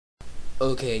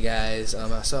Okay guys,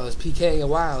 I saw this PKing a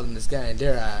wild and this guy in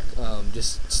Derek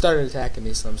just started attacking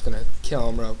me, so I'm just gonna kill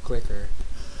him real quick, or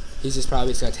he's just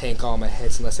probably just gonna tank all my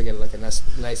hits unless I get like a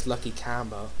nice lucky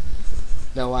combo.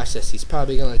 Now watch this, he's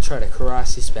probably gonna try to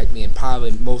karate spec me and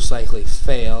probably most likely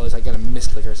fail. He's like gonna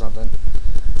misclick or something,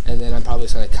 and then I'm probably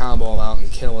just gonna combo him out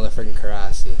and kill him with a freaking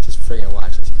karate. Just friggin'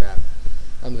 watch this crap.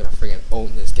 I'm gonna friggin'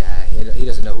 own this guy. He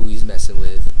doesn't know who he's messing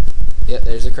with. Yep,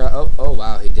 there's a crowd. Oh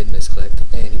wow, he did misclick,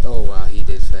 and oh wow, he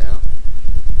did fail.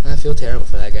 I feel terrible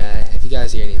for that guy. If you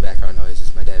guys hear any background noise,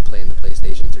 it's my dad playing the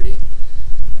PlayStation 3.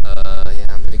 Yeah,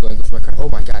 I'm gonna go and go for my crowd. Oh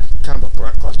my god, combo,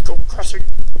 go crushing.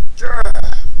 Yeah!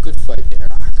 Good fight,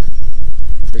 Derek.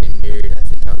 Friggin' nerd. I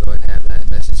think I'll go and have that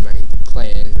message my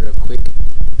clan real quick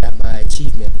about my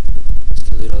achievement.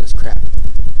 Just delete all this crap.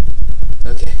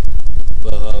 Okay,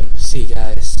 well, see you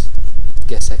guys.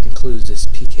 Guess that concludes this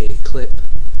PK clip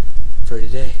for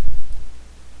today.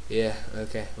 Yeah,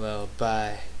 okay, well,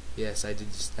 bye. Yes, I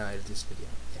did just now edit this video.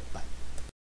 Okay, bye.